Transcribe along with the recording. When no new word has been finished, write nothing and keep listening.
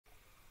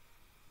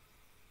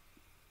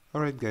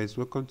Alright guys,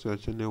 welcome to our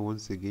channel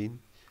once again.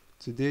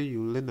 Today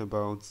you'll learn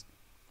about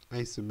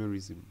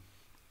isomerism.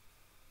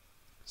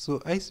 So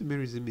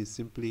isomerism is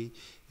simply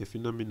a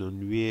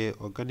phenomenon where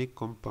organic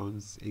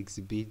compounds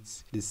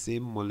exhibit the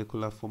same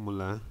molecular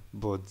formula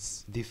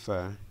but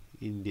differ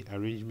in the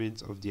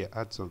arrangement of their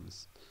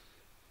atoms.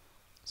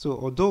 So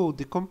although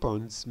the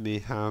compounds may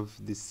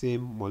have the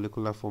same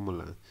molecular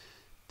formula,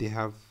 they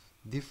have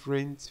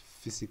different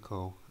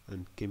physical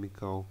and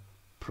chemical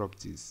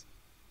properties.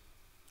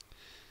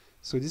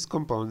 So these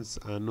compounds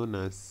are known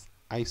as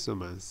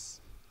isomers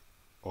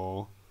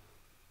or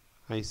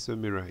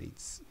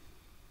isomerides.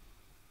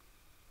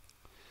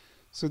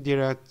 So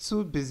there are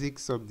two basic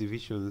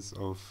subdivisions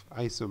of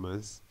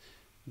isomers.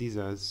 These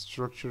are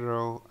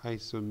structural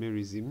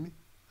isomerism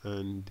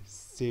and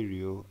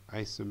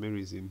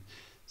stereoisomerism.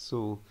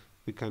 So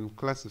we can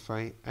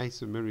classify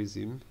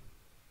isomerism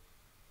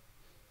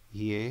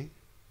here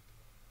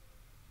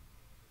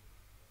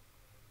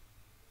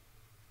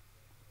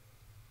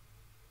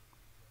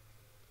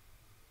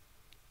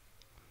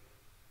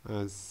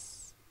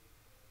as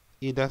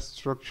either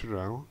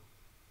structural,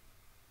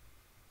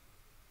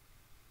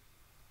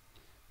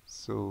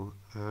 so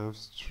I have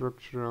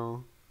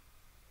structural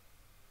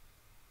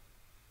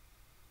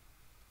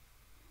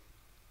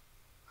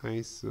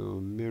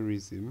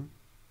isomerism,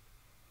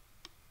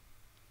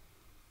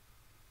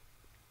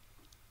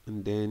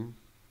 and then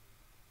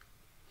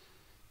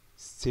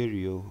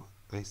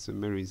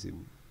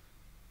stereoisomerism.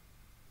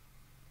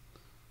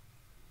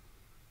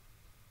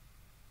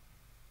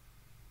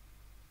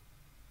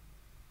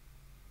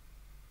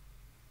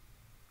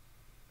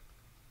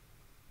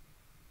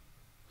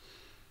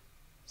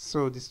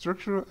 So the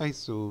structural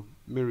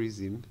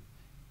isomerism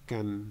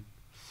can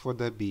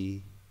further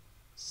be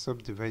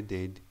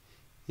subdivided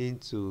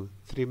into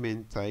three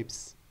main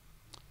types.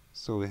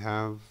 So we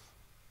have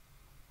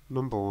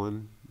number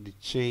one, the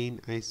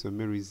chain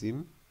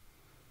isomerism.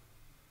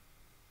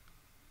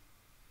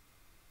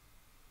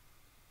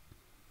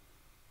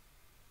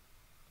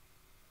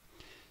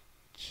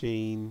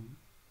 Chain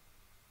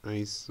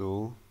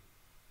isomerism.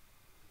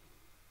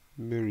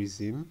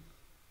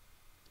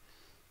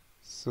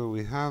 So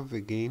we have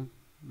again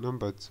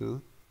number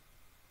two,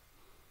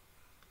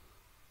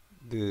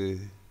 the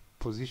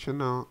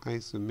positional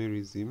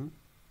isomerism.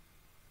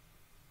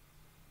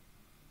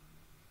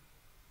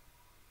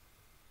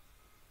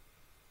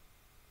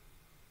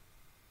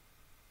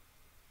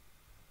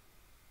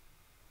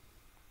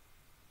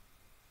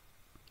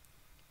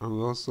 And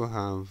we also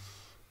have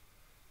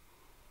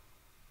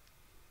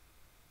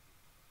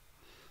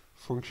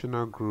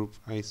functional group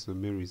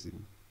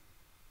isomerism.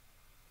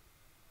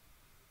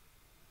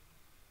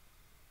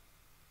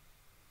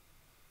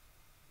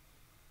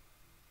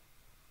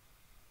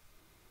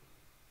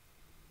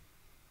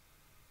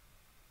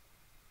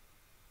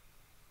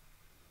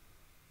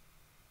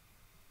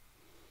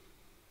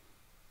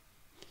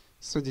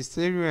 So the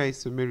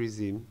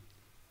stereoisomerism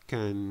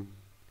can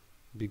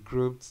be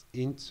grouped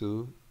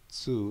into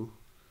two.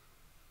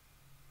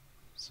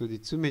 So the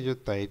two major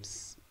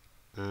types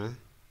are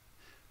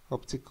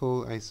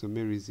optical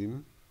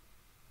isomerism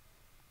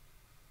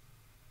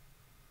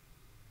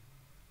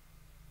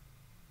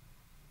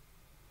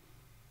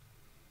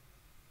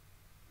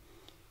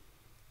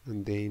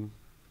and then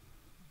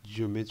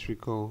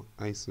geometrical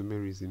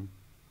isomerism.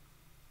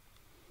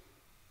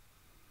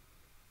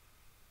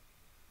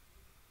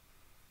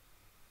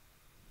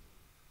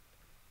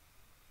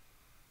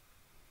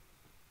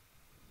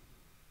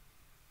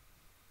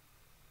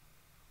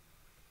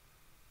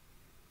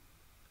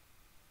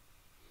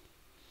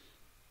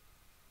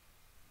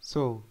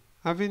 So,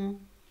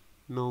 having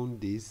known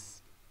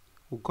this,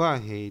 we'll go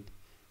ahead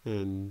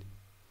and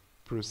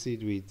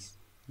proceed with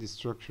the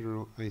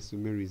structural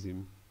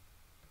isomerism.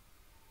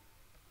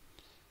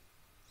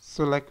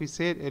 So, like we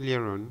said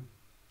earlier on,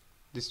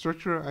 the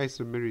structural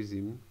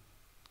isomerism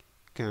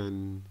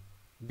can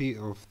be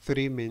of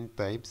three main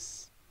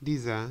types.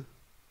 These are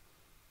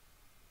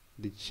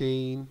the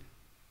chain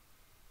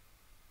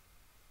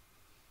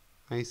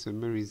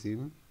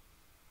isomerism,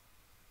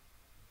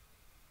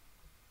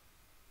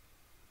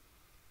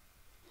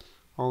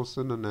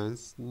 also known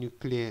as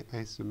nuclear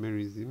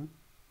isomerism,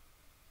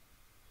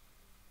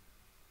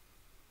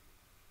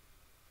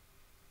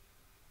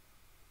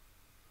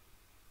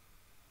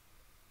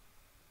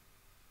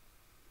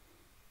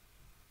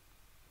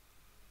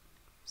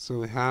 so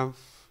we have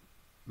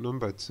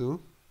number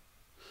two,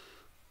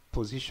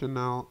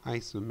 positional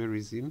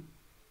isomerism,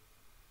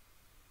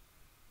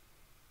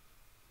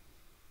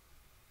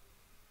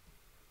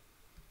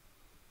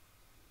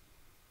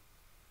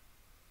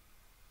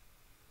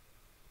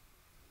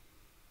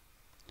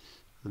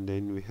 and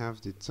then we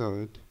have the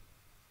third,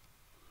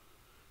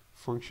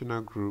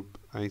 functional group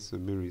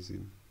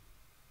isomerism.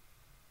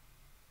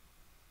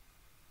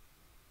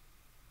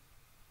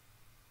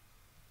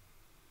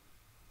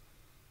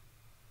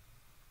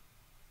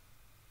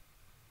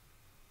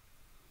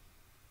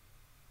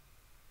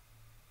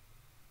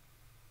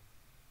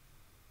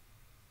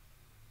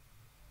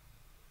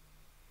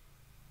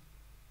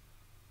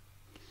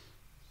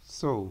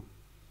 So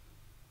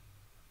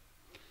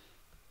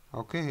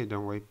I'll go ahead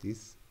and wipe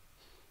this.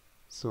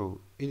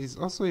 So it is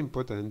also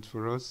important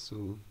for us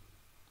to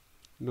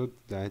note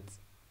that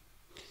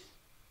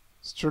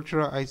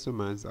structural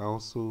isomers are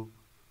also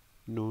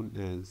known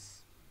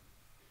as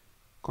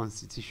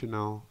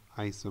constitutional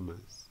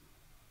isomers.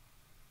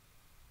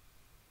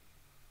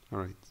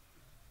 Alright.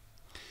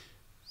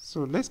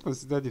 So let's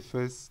consider the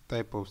first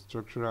type of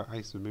structural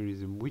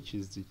isomerism, which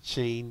is the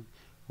chain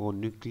or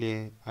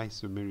nuclear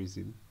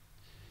isomerism.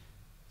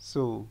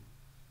 So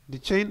the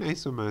chain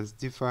isomers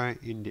differ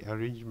in the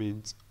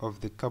arrangement of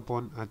the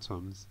carbon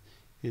atoms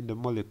in the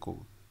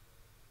molecule.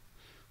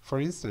 For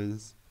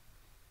instance,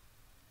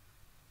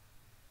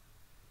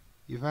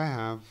 if I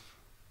have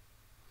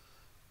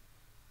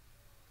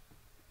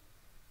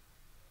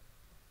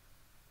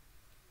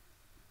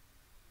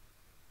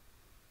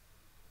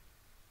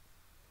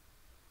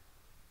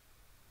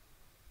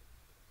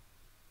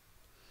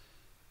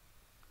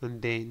and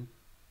then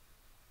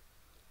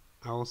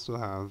I also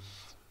have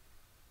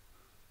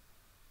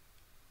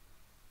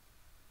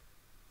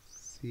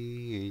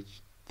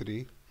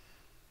CH3,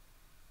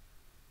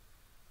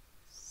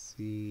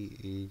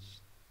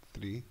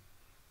 CH3,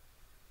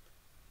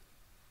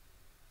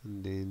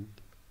 and then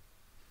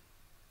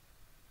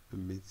a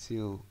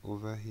methyl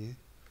over here.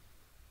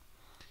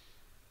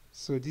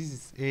 So this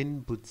is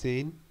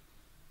N-butane.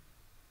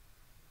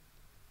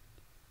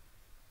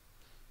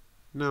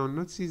 Now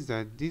notice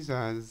that this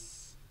has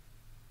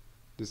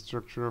the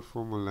structural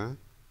formula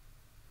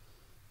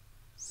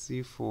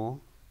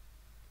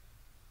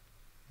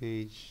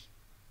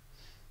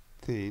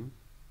C4H10,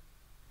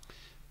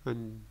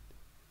 and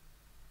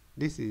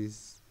this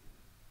is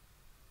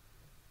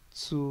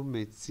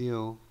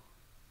 2-methyl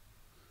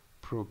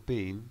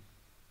propane,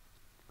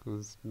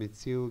 because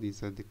methyl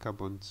is at the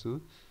carbon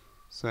 2,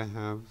 so I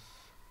have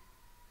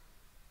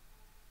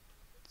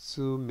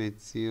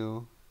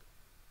 2-methyl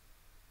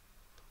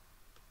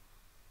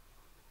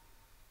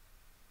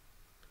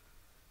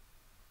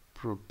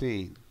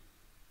propane.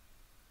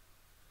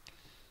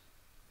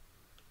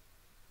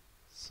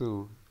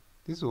 So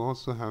this will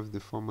also have the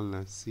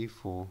formula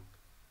C4H10.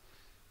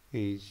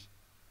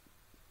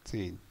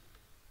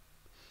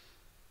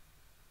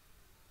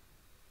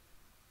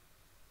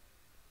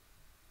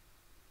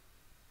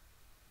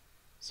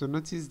 So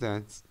notice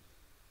that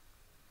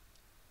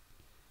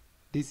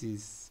this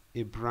is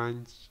a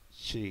branch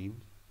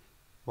chain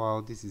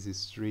while this is a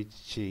straight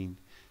chain.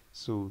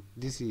 So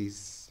this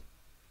is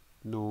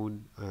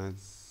known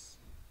as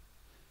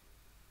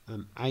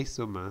an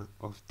isomer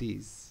of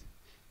this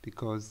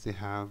because they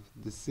have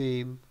the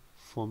same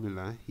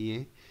formula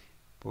here,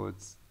 but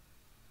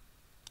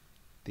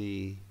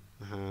they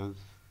have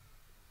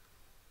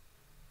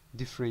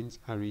different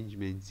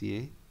arrangements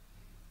here,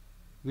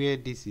 where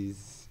this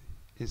is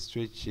a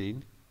straight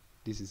chain,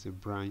 this is a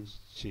branch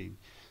chain.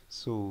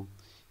 So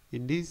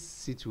in this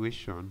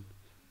situation,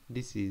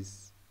 this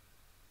is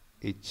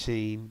a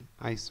chain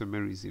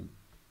isomerism.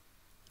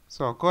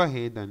 So I'll go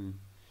ahead and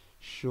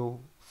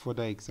show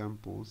further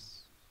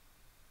examples.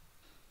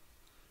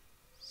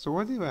 So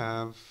what if I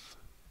have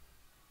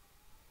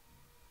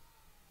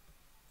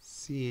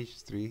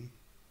CH3,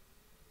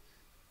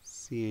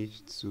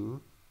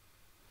 CH2,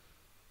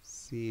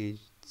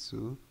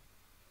 CH2,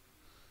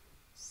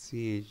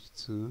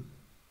 CH2,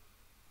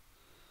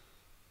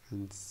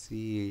 and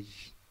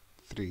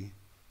CH3.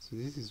 So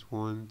this is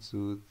 1,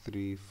 2,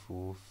 3,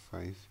 4,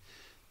 5.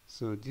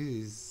 So this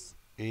is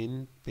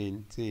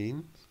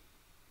N-pentane.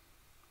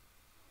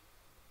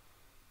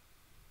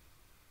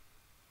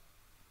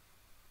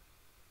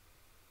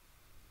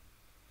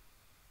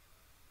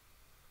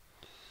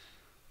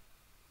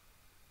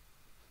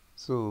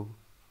 So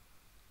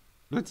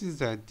notice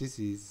that this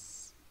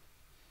is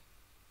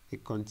a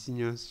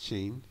continuous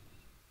chain,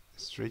 a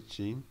straight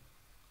chain,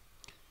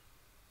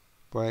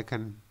 but I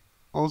can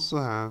also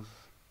have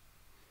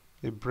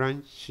a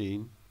branch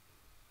chain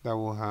that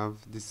will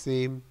have the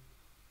same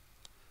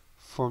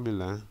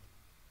formula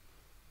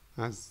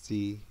as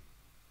the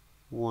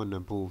one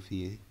above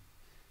here.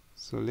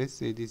 So let's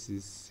say this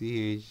is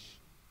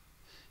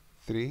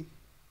CH3,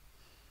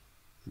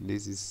 and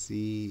this is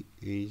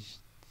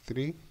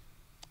CH3,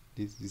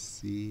 this is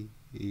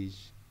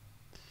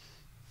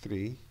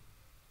CH3.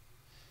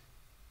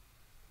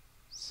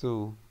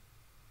 So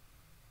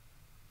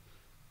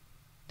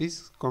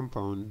this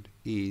compound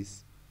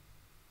is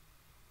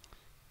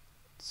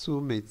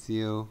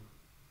 2-methyl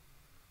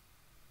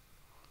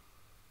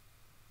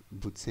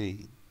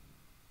butane,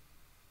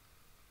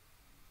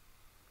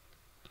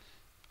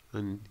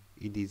 and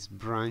it is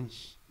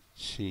branch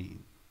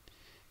chain.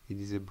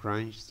 It is a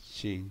branch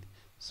chain.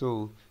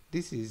 So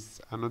this is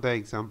another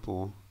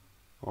example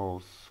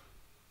of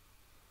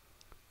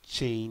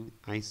chain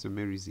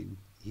isomerism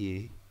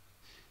here.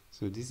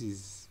 So this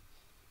is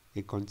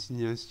a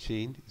continuous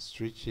chain, a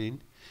straight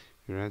chain,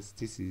 whereas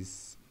this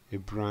is a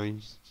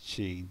branch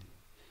chain.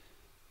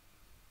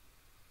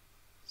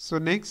 So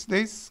next,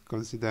 let's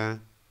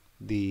consider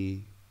the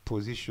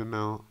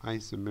positional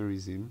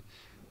isomerism,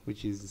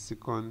 which is the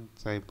second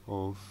type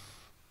of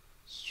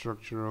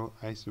structural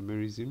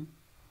isomerism.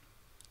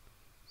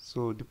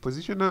 So the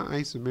positional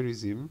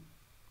isomerism,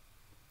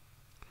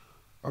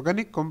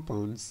 organic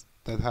compounds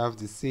that have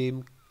the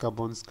same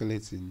carbon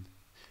skeleton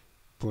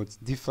but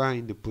differ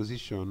in the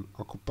position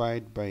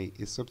occupied by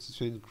a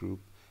subsequent group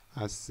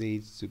are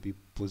said to be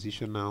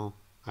positional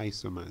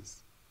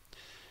isomers.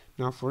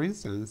 Now, for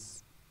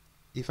instance,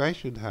 if I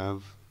should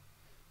have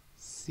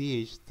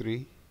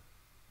CH3,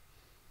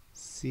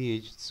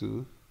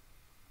 CH2,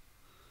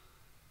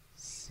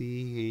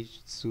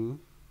 CH2,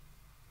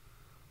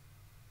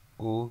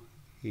 OH.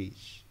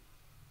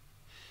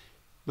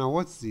 Now,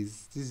 what's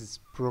this? This is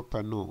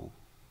propanol.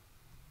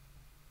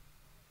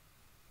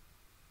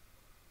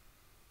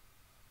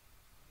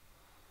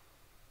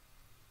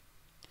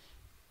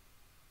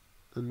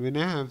 And when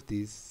I have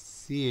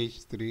this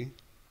CH3,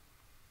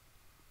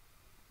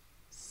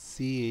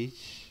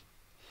 CH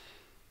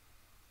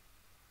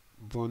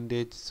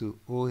bonded to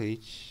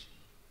OH,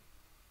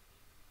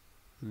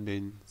 and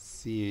then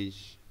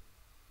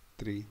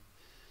CH3.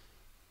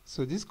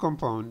 So this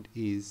compound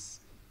is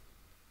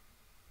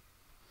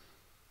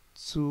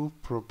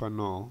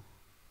 2-propanol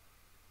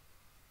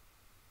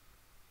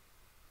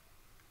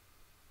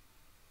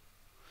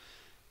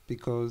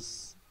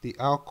because the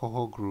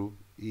alcohol group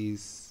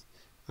is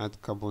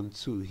at carbon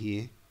 2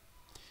 here,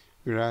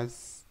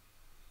 whereas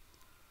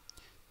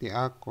the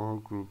alcohol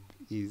group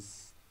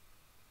is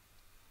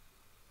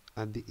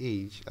at the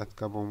H at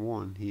carbon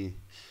 1 here.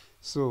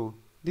 So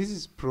this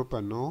is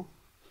propanol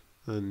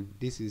and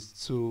this is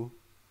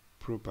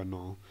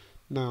 2-propanol.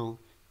 Now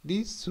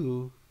these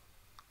two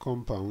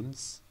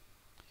compounds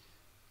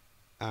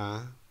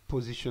are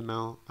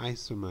positional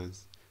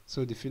isomers.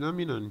 So the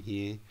phenomenon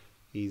here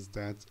is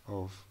that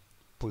of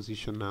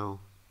positional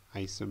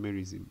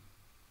isomerism.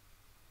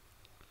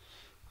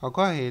 I'll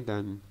go ahead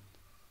and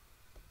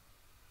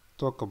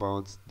talk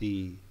about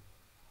the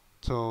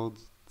third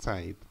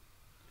type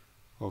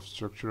of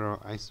structural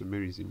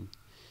isomerism,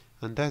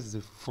 and that's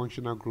the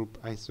functional group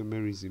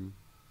isomerism.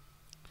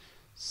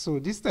 So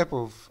this type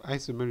of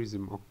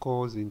isomerism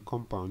occurs in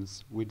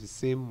compounds with the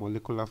same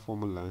molecular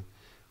formula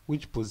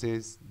which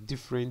possess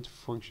different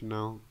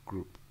functional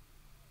group.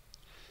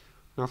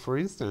 Now, for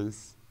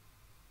instance,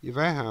 if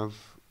I have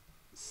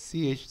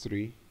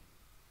CH3,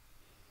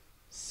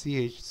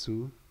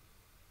 CH2,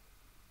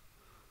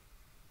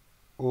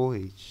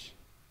 OH.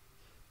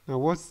 Now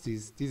what's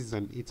this? This is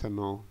an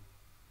ethanol.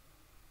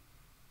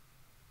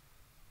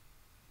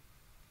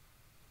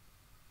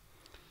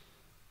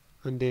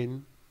 And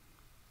then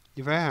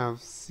if I have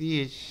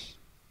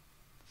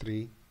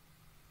CH3,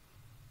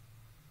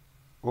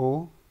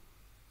 O,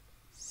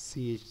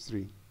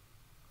 CH3.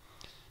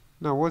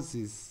 Now what's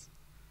this?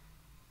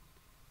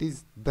 This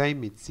is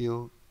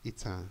dimethyl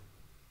ether.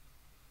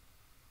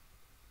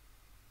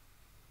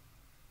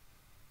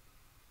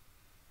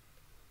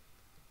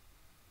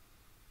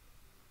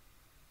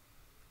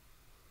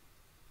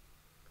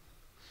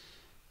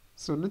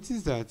 So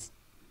notice that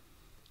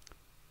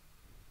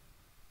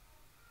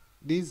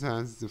this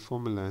has the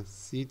formula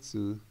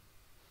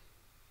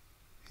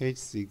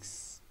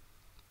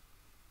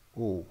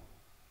C2H6O,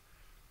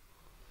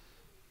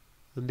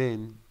 and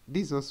then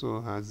this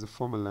also has the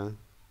formula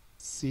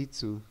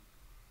C2H6O.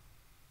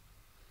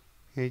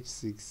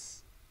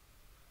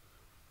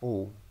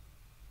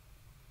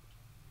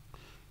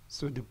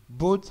 So they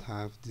both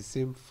have the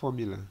same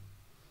formula,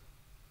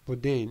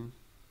 but then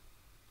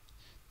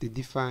they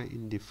differ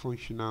in the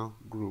functional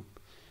group.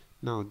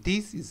 Now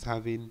this is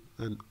having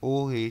an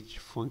OH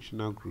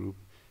functional group,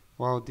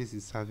 while this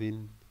is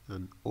having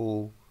an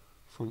O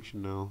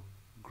functional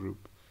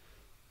group.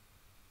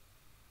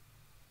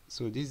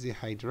 So this is a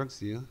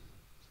hydroxyl,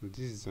 so this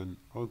is an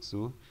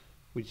oxo,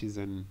 which is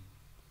an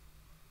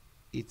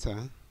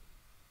ether.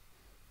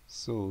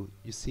 So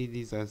you see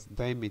this as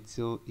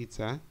dimethyl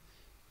ether,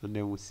 and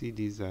then we see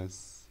this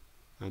as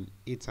an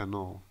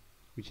ethanol,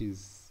 which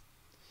is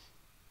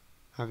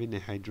having a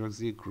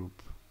hydroxyl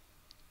group.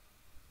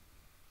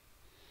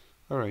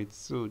 Alright,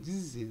 so this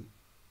is a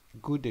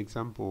good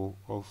example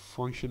of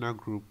functional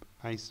group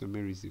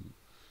isomerism.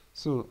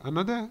 So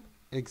another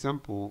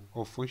example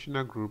of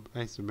functional group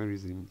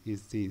isomerism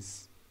is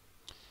this.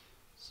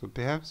 So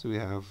perhaps we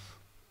have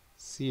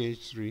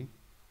CH3,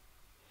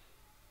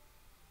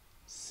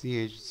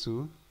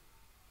 CH2,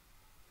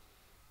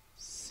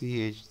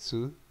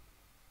 CH2,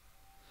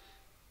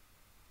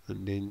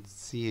 and then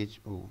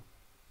CHO.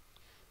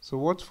 So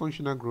what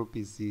functional group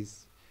is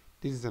this?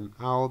 This is an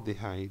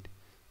aldehyde.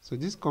 So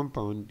this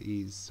compound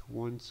is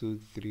 1, 2,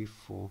 3,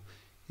 4,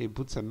 a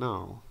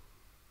butanol.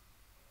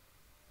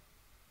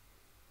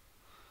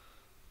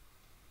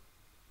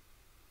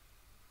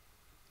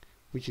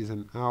 Which is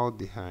an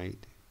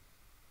aldehyde.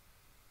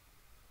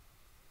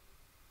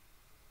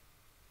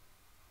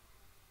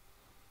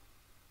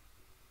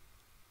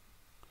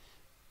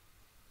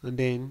 And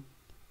then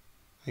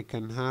I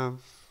can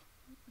have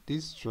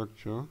this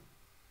structure,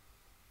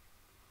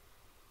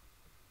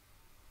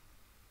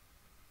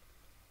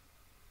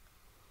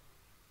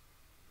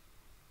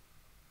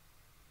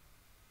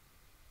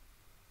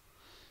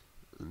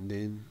 and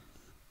then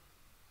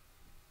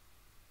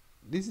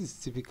this is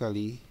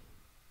typically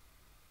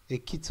a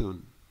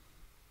ketone.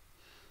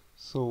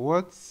 So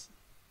what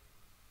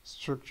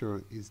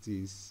structure is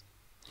this?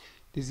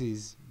 This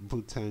is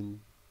butan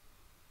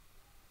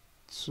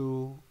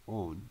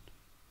 2-on.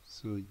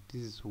 So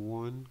this is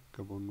 1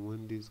 carbon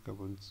 1, this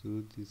carbon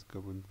 2, this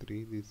carbon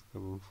 3, this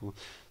carbon 4.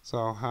 So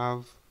I'll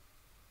have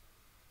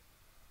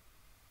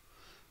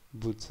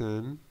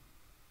butan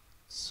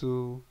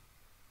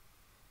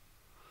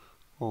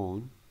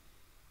 2-on,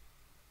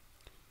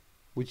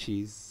 which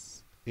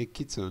is a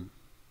ketone.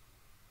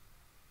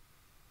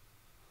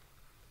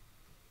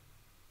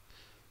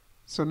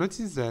 So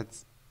notice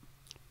that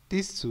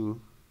these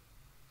two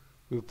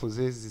will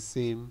possess the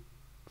same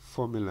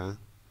formula,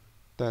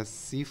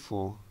 that's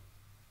C4H8O.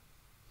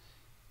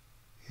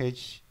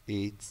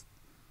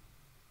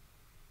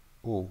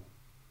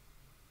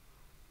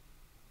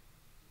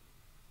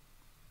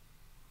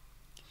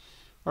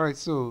 Alright,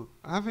 so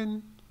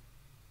having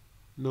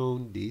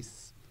known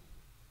this,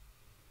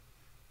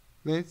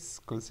 let's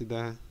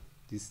consider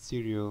the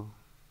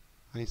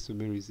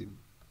stereoisomerism.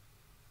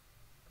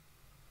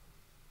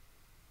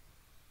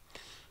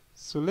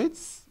 So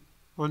let's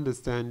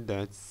understand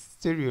that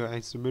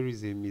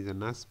stereoisomerism is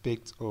an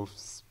aspect of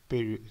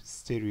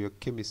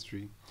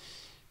stereochemistry,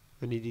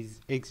 and it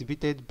is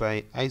exhibited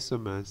by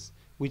isomers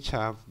which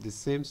have the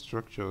same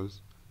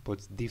structures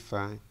but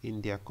differ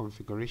in their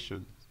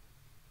configuration.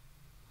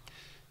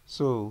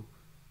 So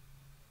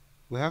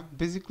we have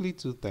basically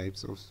two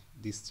types of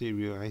the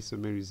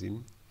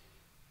stereoisomerism,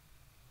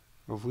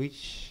 of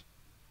which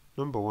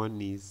number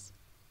one is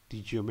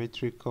the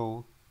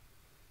geometrical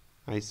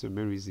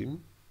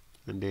isomerism,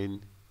 and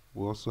then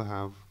we also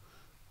have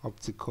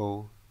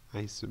optical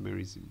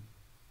isomerism.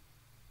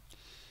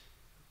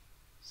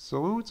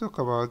 So when we talk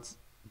about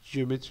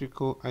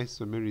geometrical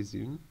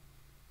isomerism,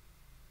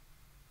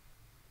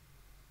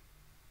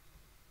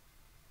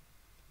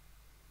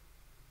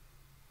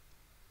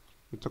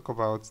 we talk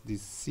about the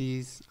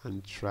cis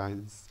and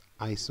trans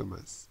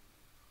isomers.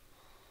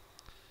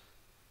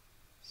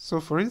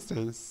 So for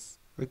instance,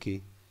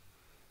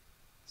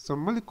 some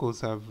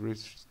molecules have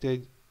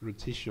restricted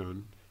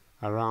rotation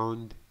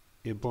around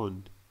a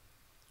bond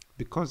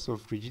because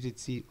of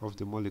rigidity of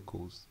the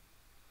molecules.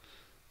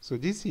 So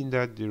this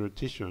hindered the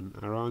rotation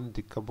around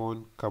the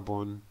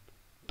carbon-carbon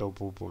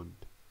double bond.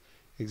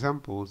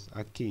 Examples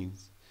are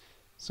alkenes.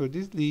 So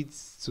this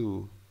leads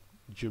to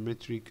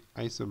geometric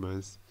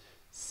isomers.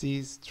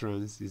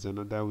 Cis-trans is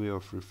another way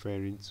of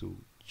referring to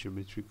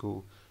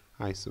geometrical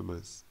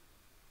isomers.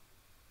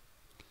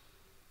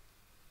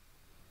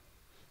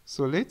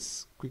 So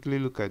let's quickly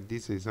look at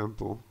this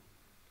example.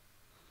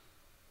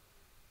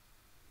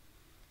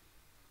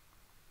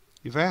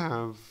 If I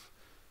have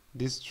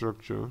this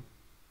structure,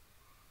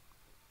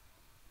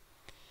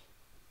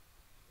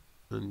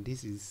 and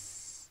this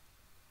is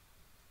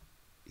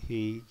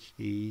H,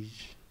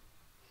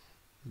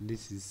 and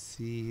this is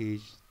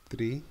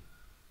CH3,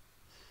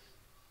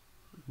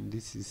 and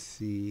this is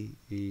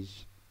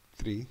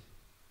CH3.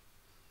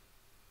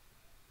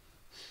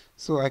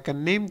 So I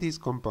can name this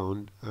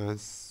compound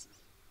as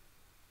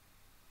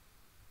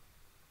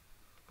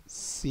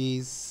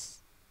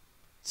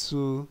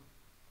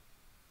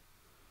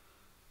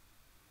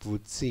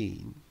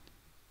cis-2-butene,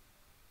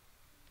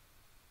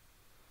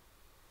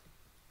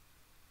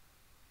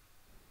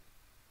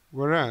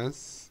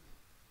 whereas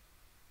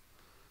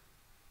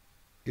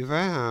if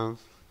I have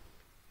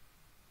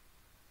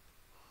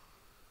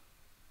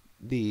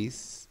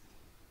this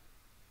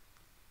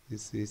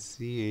is a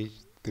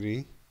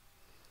CH3,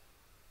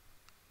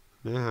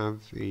 and I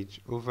have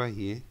H over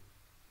here.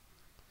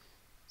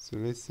 So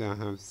let's say I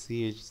have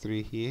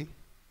CH3 here,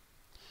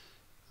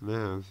 and I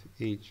have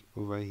H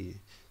over here.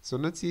 So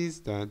notice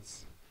that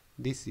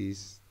this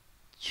is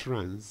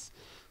trans.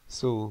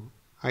 So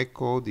I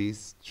call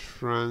this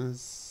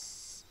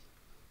trans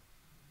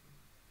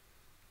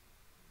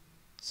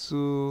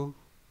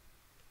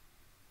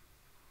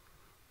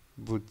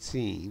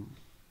 2-butene.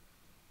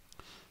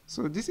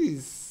 So this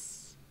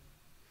is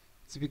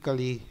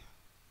typically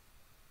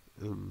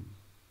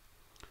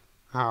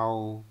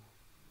how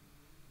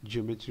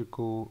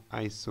geometrical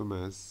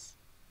isomers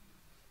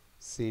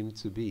seem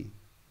to be.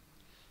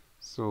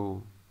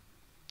 So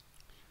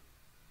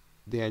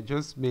they are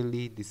just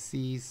mainly the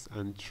cis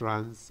and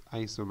trans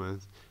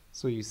isomers.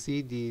 So you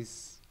see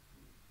this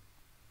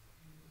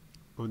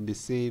on the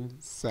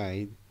same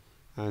side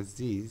as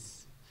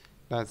this,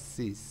 that's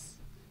cis.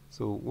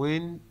 So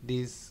when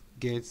this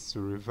gets to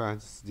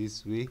reverse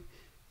this way,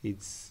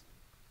 it's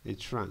a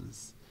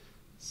trans.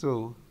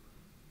 So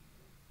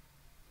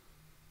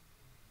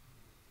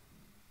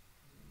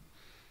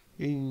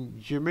in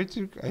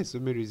geometric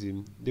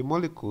isomerism, the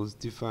molecules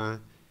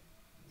differ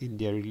in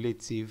their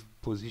relative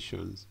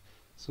positions.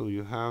 So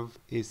you have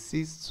a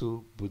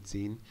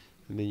cis-2-butene,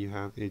 and then you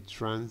have a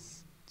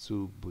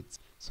trans-2-butene.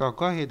 So I'll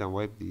go ahead and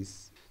wipe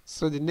this.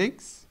 So the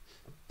next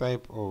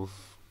type of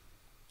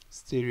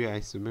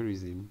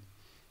stereoisomerism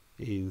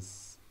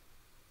is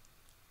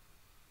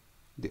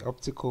the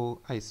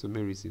optical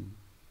isomerism.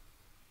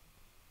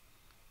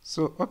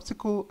 So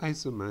optical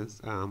isomers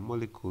are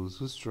molecules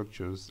whose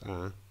structures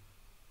are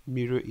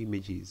mirror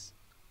images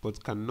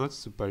but cannot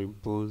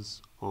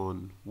superimpose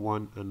on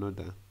one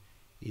another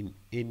in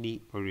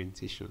any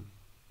orientation.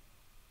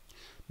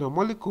 Now,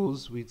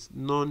 molecules with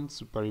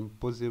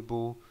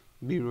non-superimposable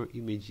mirror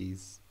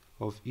images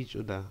of each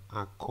other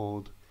are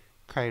called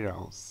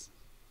chirals.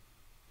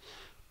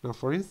 Now,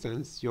 for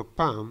instance, your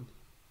palm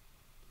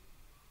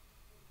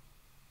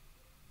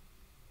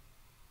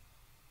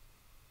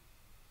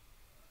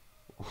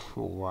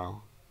oh,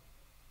 wow.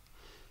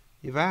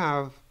 If I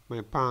have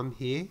my palm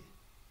here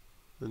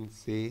and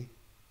say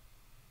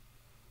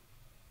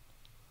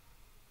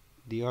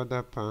the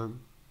other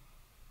palm,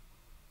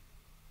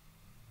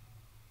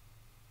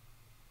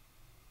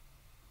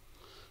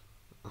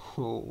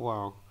 oh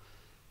wow.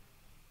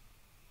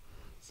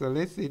 So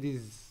let's say this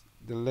is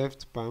the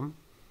left palm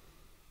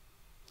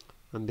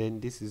and then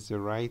this is the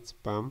right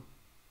palm.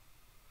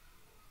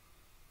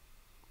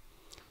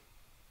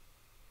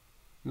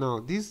 Now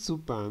these two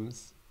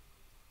palms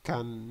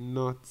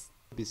cannot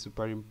be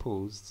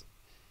superimposed.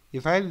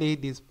 If I lay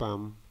this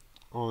palm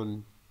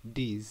on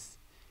this,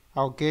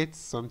 I'll get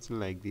something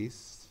like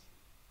this.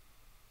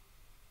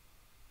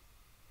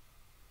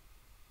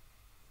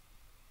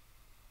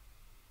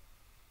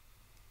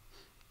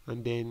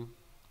 And then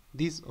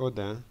this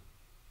other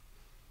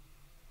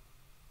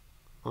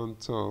on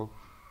top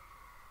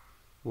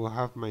will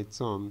have my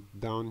thumb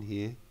down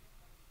here,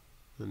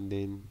 and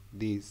then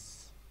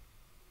this.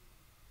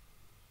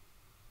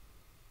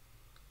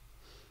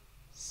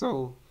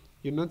 So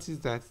you notice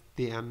that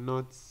they are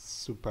not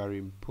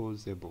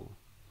superimposable.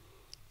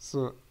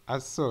 So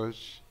as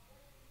such,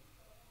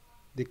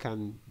 they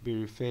can be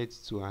referred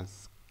to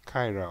as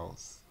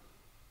chirals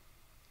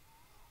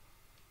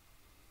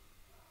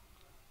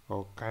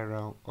or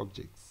chiral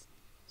objects.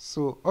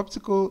 So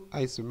optical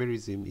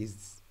isomerism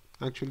is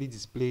actually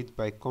displayed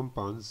by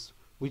compounds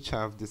which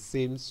have the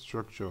same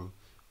structure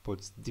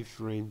but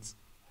different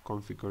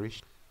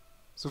configuration.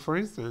 So for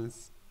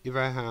instance, if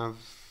I have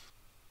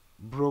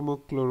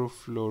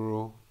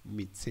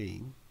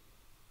bromochlorofluoromethane,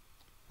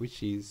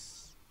 which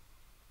is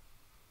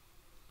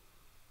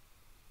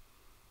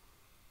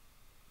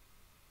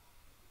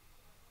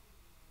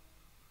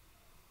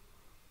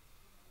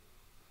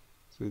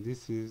so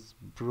this is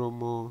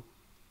bromo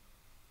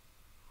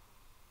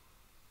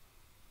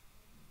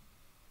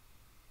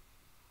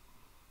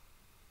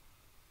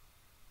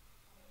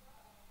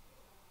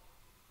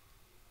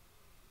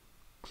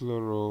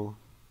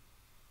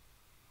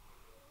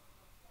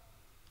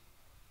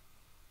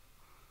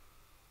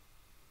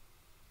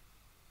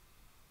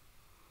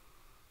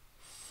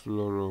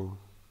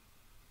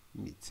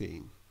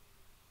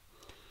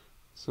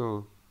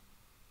So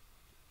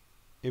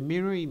a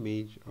mirror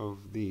image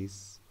of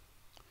this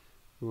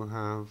will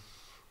have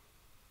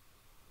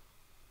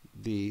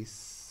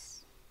this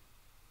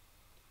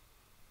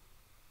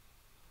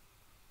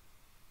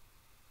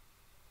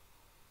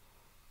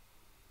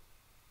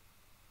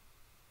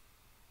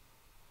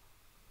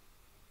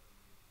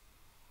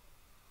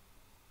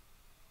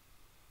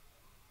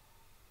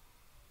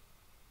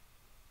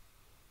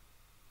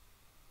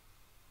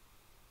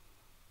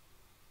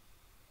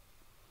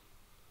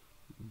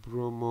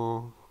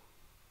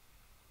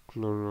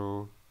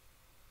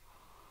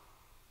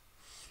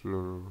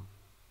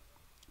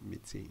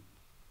bromochlorofluoromethane.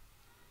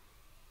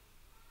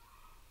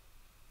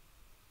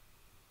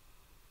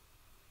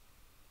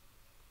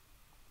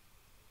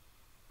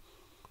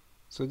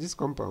 So this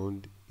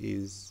compound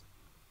is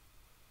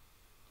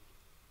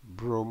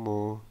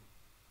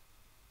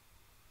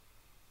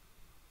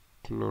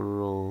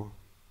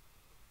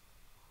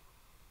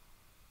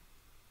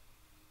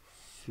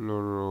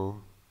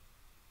bromochlorofluoromethane.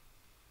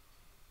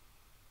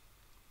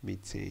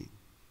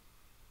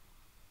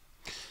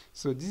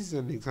 So this is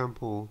an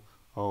example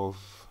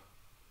of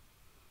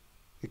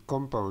a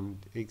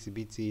compound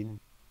exhibiting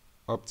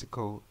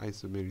optical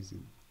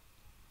isomerism.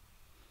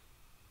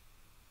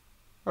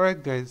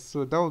 Alright guys,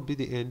 so that will be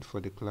the end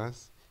for the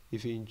class.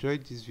 If you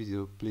enjoyed this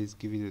video, please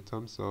give it a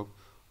thumbs up.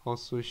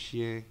 Also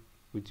share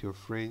with your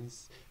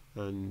friends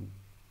and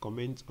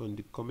comment on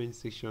the comment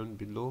section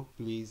below.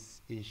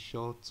 Please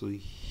ensure to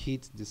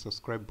hit the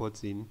subscribe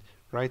button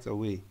right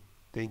away.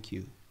 Thank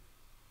you.